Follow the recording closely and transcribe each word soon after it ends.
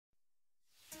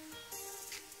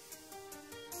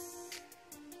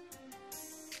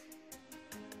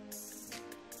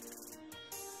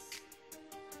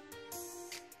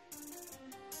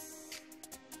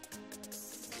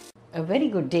A very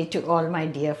good day to all my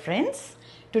dear friends.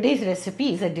 Today's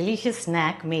recipe is a delicious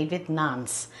snack made with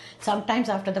naans. Sometimes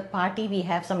after the party we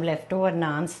have some leftover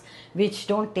naans which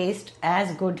don't taste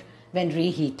as good when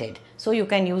reheated. So you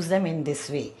can use them in this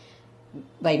way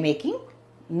by making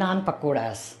naan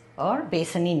pakoras or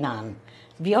besani naan.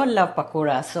 We all love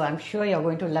pakoras, so I'm sure you're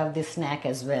going to love this snack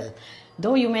as well.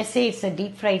 Though you may say it's a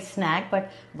deep fried snack,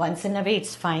 but once in a way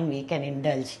it's fine, we can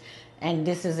indulge. And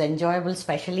this is enjoyable,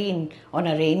 especially on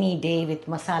a rainy day with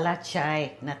masala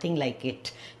chai, nothing like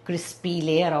it. Crispy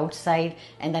layer outside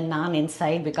and the naan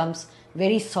inside becomes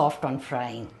very soft on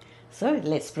frying. So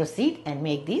let's proceed and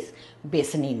make these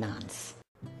besani naans.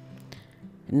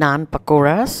 Naan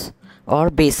pakoras or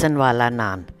besan wala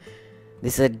naan.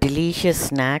 This is a delicious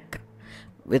snack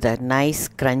with a nice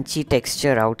crunchy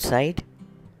texture outside,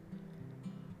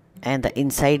 and the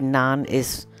inside naan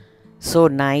is so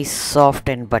nice, soft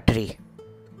and buttery.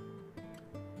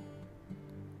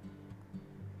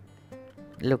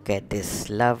 Look at this,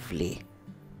 lovely.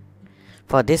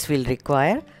 For this we'll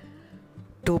require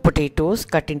 2 potatoes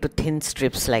cut into thin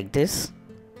strips like this.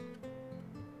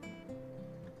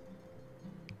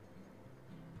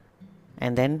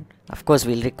 And then of course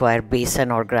we'll require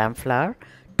besan or gram flour,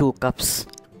 2 cups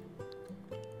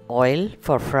oil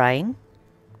for frying,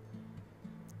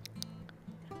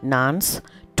 naans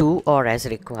 2 or as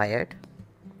required,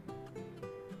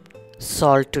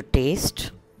 salt to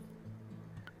taste,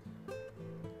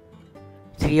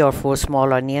 3 or 4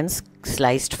 small onions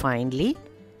sliced finely,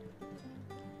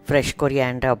 fresh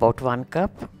coriander about 1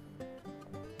 cup,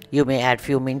 you may add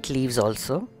few mint leaves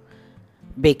also,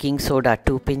 baking soda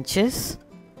 2 pinches,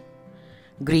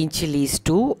 green chillies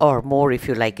 2 or more if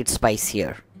you like it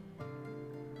spicier,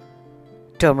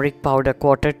 turmeric powder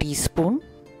 1/4 teaspoon,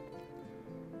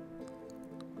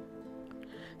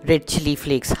 red chilli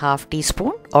flakes 1/2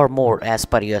 teaspoon or more as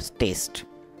per your taste,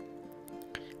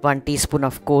 1 teaspoon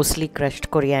of coarsely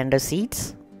crushed coriander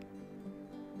seeds,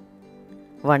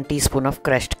 1 teaspoon of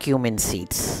crushed cumin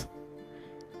seeds.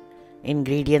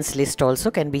 Ingredients list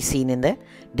also can be seen in the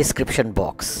description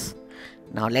box.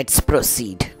 Now let's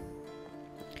proceed.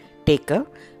 Take a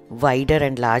wider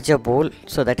and larger bowl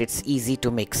so that it's easy to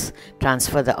mix.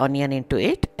 Transfer the onion into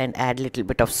it and add little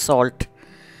bit of salt.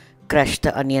 Crush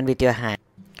the onion with your hand.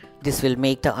 This will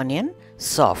make the onion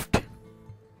soft.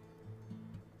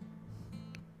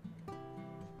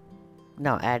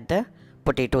 Now add the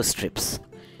potato strips.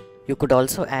 You could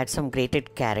also add some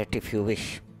grated carrot if you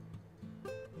wish.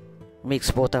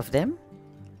 Mix both of them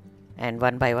and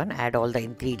one by one add all the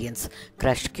ingredients: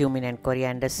 crushed cumin and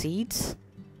coriander seeds,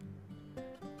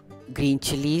 green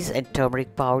chilies and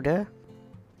turmeric powder,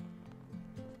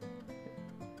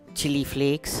 chili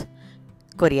flakes,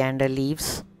 coriander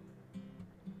leaves.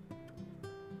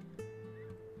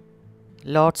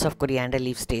 Lots of coriander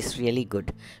leaves taste really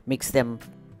good. Mix them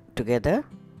together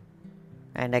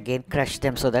and again crush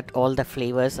them so that all the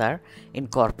flavors are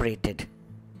incorporated.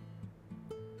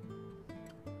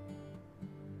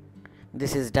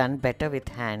 This is done better with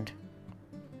hand.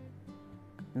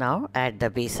 Now add the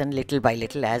besan little by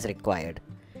little as required.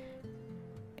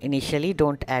 Initially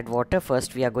don't add water.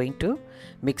 First we are going to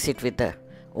mix it with the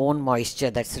own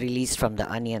moisture that's released from the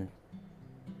onion.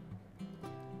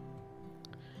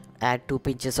 Add 2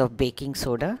 pinches of baking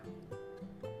soda,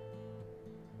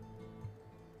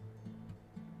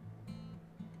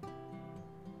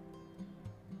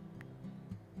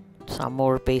 some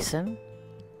more besan.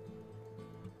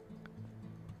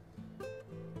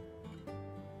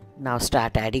 Now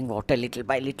start adding water little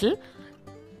by little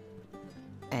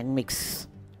and mix.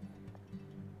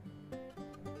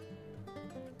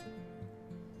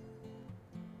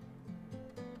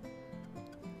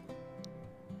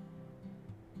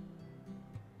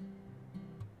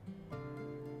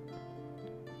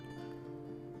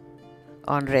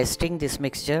 On resting, this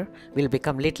mixture will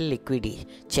become little liquidy.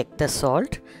 Check the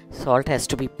salt. Salt has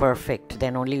to be perfect,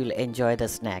 then only you will enjoy the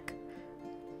snack.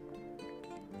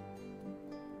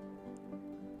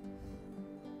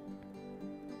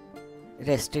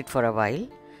 Rest it for a while.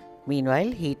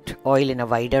 Meanwhile, heat oil in a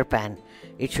wider pan.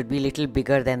 It should be little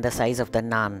bigger than the size of the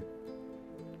naan.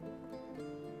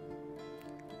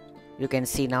 You can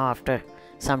see now after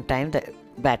some time the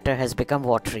batter has become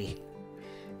watery.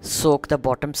 Soak the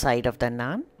bottom side of the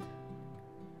naan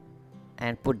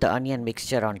and put the onion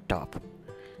mixture on top.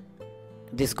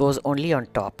 This goes only on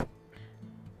top.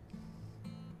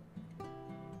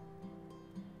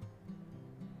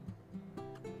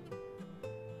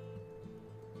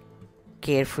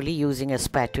 Carefully using a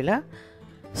spatula,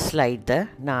 slide the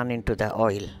naan into the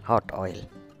oil, hot oil.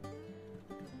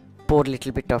 Pour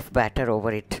little bit of batter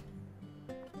over it.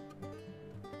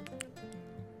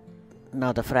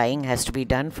 Now the frying has to be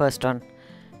done first on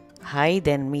high,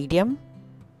 then medium.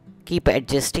 Keep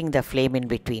adjusting the flame in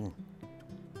between.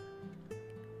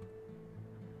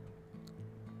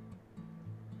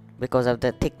 Because of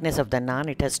the thickness of the naan,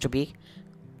 it has to be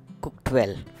cooked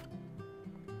well.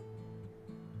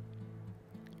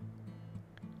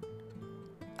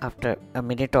 After a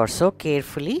minute or so,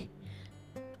 carefully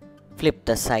flip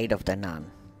the side of the naan.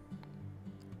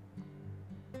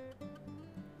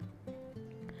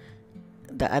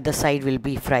 The other side will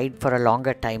be fried for a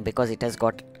longer time because it has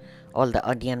got all the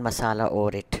onion masala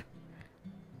over it.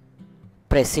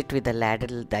 Press it with a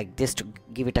ladle like this to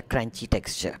give it a crunchy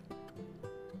texture.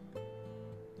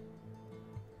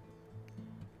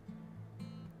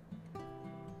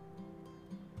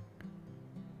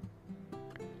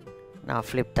 Now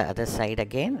flip the other side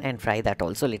again and fry that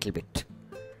also a little bit.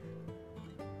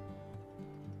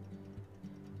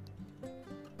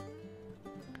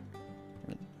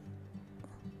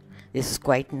 This is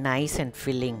quite nice and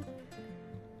filling.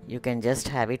 You can just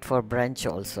have it for brunch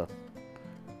also.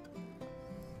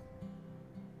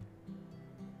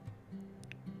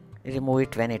 Remove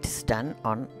it when it is done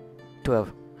on to a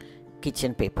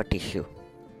kitchen paper tissue.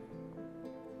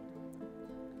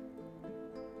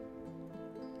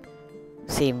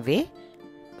 Same way,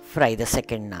 fry the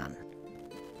second naan.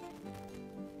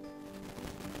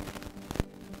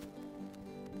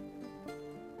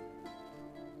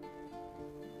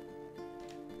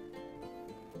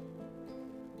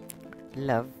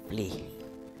 Lovely.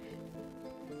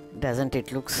 Doesn't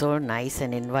it look so nice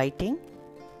and inviting?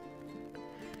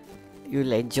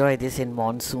 You'll enjoy this in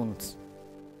monsoons,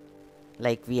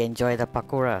 like we enjoy the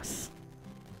pakoras.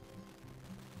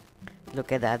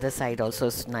 Look at the other side, also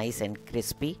it's nice and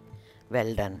crispy.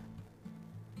 Well done.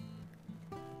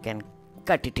 Can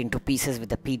cut it into pieces with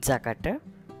the pizza cutter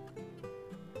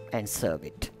and serve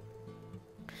it.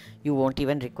 You won't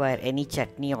even require any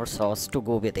chutney or sauce to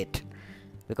go with it,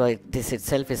 because this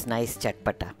itself is nice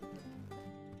chatpata.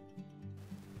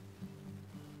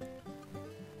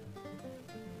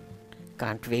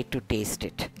 Can't wait to taste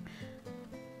it.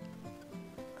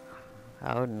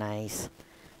 How nice,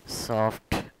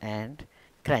 soft and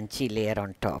crunchy layer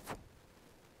on top.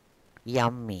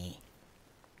 Yummy.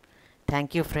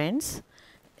 Thank you friends,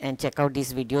 and check out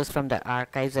these videos from the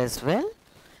archives as well.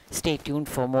 Stay tuned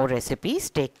for more recipes.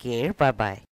 Take care. Bye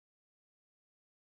bye.